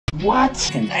What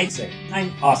can I say?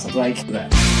 I'm awesome like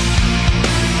that.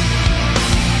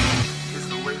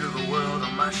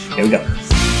 Here we go.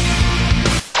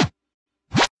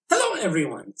 Hello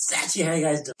everyone, Sachi, how you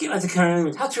guys doing? Give us a comment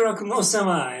with Hataraku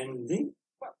Maou-sama, and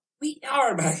well, we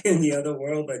are back in the other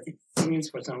world, but it seems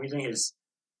for some reason he's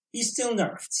still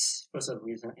nerfed for some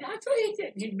reason. And I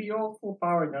thought he'd be all full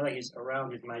power now that he's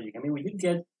around his magic. I mean, we did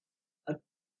get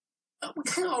we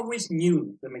kind of always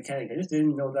knew the mechanic. I just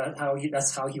didn't know that's how he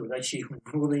was actually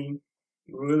ruling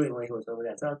when he was over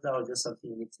there. I thought that was just something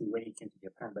unique to when he came to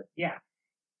Japan. But yeah,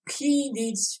 he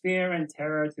needs fear and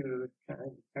terror to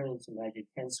turn into magic.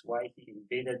 Hence why he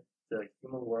invaded the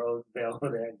human world over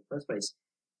there in the first place.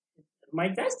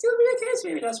 Might that still be the case?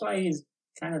 Maybe that's why he's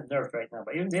kind of nerfed right now.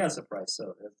 But even they are surprised.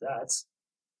 So that's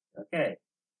okay.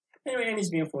 Anyway, he's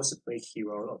being forced to play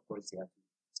hero. Of course, yeah.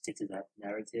 Stick to that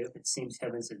narrative. It seems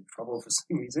Heaven's in trouble for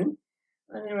some reason.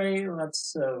 Anyway,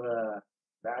 lots of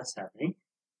that's happening.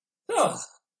 So,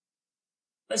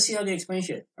 let's see how they explain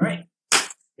shit. Alright,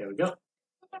 there we go.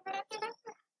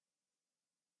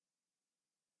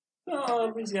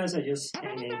 So, these guys are just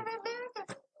hanging.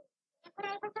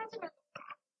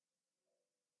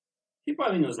 She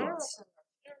probably knows lots.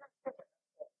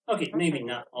 Okay, maybe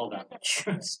not all that much.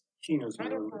 She knows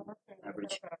more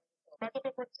average.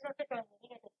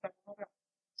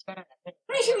 I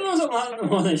mean, she knows a lot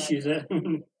more than she said.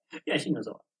 Yeah, she knows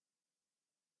a lot.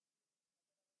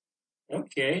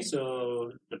 Okay,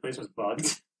 so the place was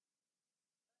bugged.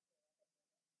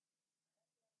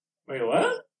 Wait,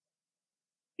 what?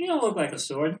 You don't look like a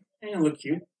sword. You don't look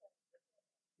cute.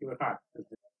 You look hot.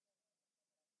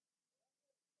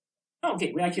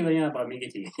 Okay, we actually learned about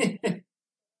Migiti.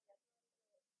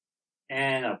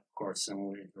 And of course, someone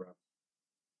will interrupt.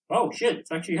 Oh shit,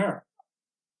 it's actually her.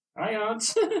 Hi, Aunt.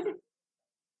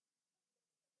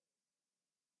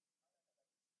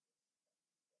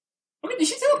 Okay, did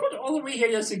she teleport all the way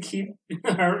here just to keep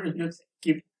her, just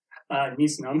keep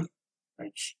niece numb?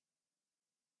 Like,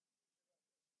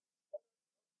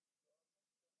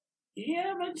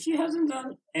 yeah, but she hasn't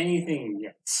done anything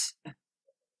yet.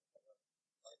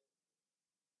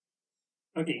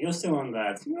 Okay, you're still on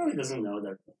that. He really doesn't know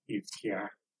that he's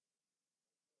here.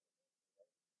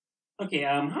 Okay,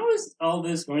 how is all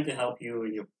this going to help you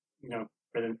in your,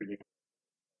 present predicament?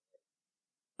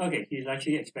 Okay, he's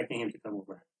actually expecting him to come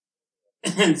over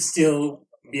and still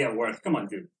be at work. Come on,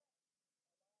 dude.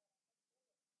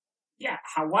 Yeah,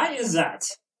 why is that?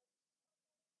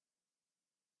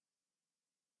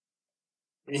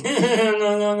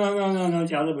 No,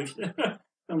 child bush.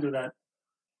 Don't do that.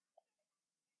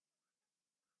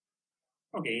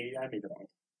 Okay, I made the point.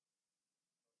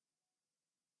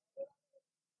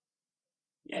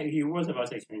 Yeah, he was about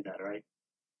to explain that, right?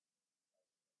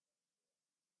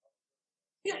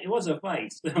 Yeah, it was a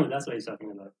fight. So that's what he's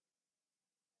talking about.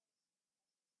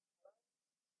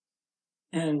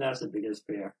 And that's the biggest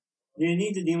fear. You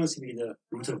need the demons to be the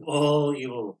root of all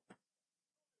evil.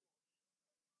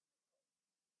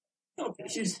 Okay,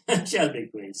 she has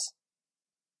big ways.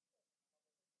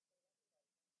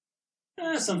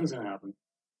 Something's gonna happen.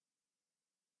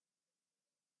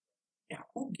 Yeah,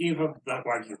 who gave her Black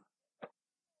Wagyu?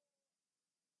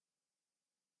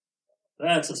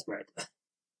 That's a spread.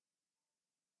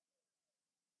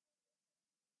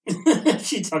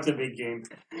 She talks a big game.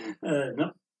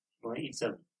 Nope. Well, eat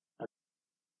 7.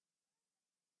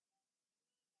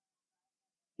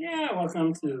 Yeah,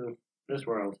 welcome to this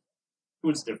world.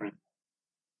 Food's different.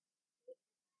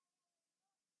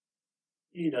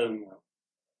 He doesn't know.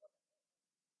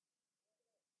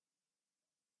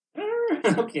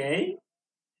 Okay.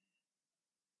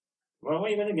 Well,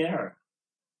 what are you gonna get her?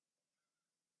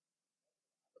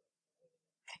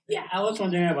 Yeah, I was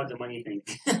wondering about the money thing.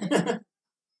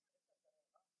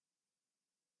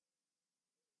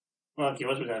 Okay,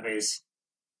 what's with that face?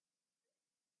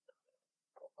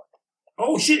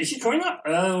 Oh shit, is she throwing up?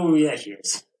 Oh yeah, she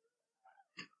is.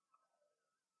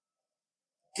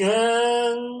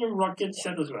 Gun rocket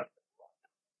shut as well.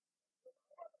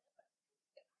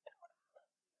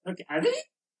 Okay, are they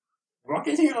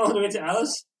rocketing all the way to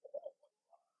Alice?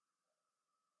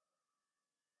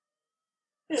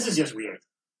 This is just weird.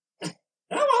 Oh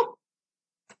well.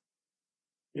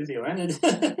 Here's the landed.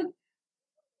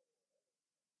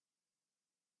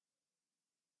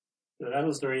 So that's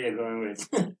the story you're going with.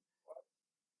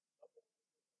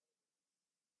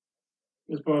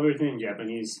 It's probably written in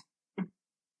Japanese.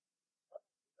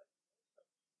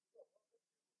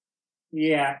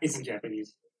 Yeah, it's in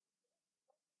Japanese.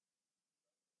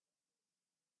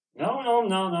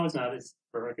 No, it's not. It's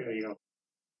perfectly legal.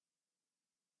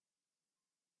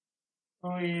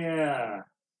 Oh yeah.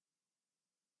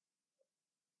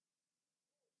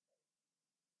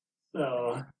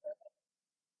 So,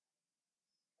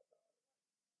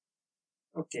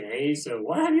 okay, so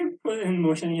what have you put in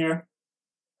motion here?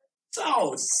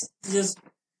 So, it's just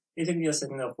basically you're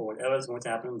setting up for whatever's going to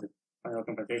happen in the final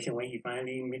confrontation when he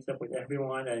finally meets up with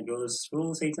everyone and goes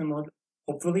full Satan mode,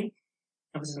 hopefully.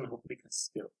 Emphasis on hopefully, because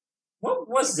still. What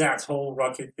was that whole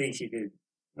rocket thing she did?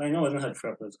 I know it wasn't her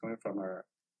trip, it was coming from her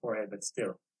forehead, but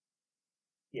still.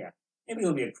 Yeah. Maybe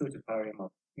it'll be a clue to power him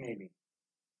up. Maybe.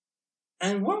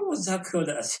 And what was that code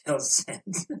that Asiel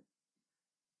sent?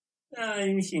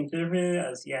 She interpreted it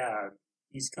as, yeah,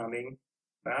 he's coming.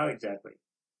 But how exactly?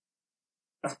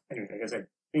 Anyway, like I said,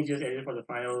 things just ended for the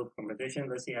final competition.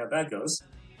 Let's see how that goes.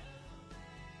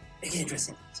 Make it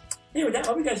interesting. Anyway, I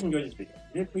hope you guys enjoyed this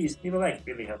video. Please leave a like, it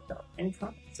really helps out. Any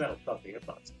comments, I would love to hear your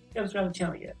thoughts. If you haven't subscribed to the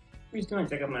channel yet, please do and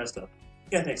check out my other stuff.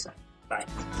 See you guys next time.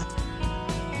 Bye.